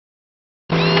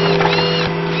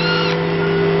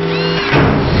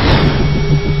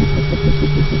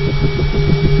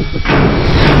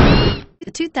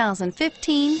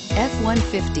2015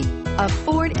 F-150. A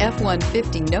Ford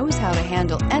F-150 knows how to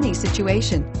handle any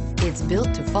situation. It's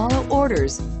built to follow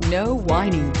orders, no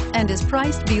whining, and is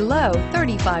priced below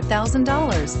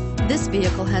 $35,000. This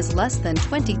vehicle has less than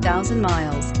 20,000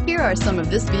 miles. Here are some of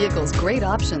this vehicle's great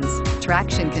options: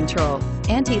 traction control,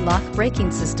 anti-lock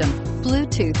braking system,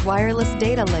 Bluetooth wireless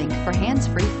data link for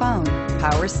hands-free phone,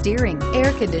 power steering,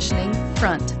 air conditioning,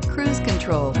 front, cruise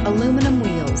control, aluminum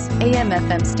wheels,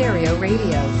 AM/FM stereo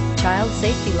radio, child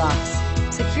safety locks,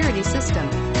 security system.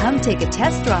 Come take a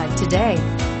test drive today.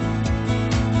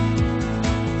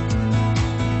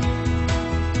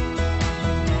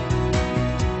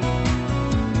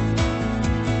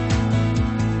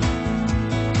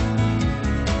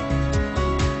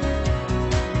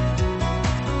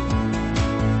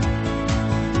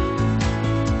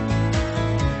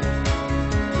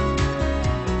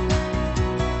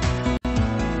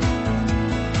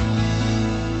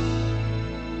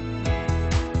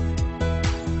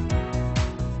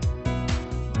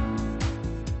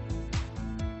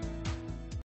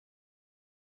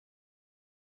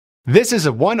 This is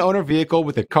a one-owner vehicle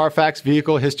with a Carfax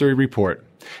Vehicle History Report.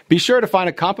 Be sure to find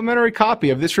a complimentary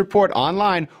copy of this report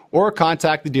online or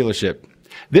contact the dealership.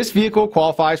 This vehicle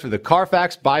qualifies for the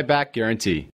Carfax Buyback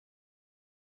Guarantee.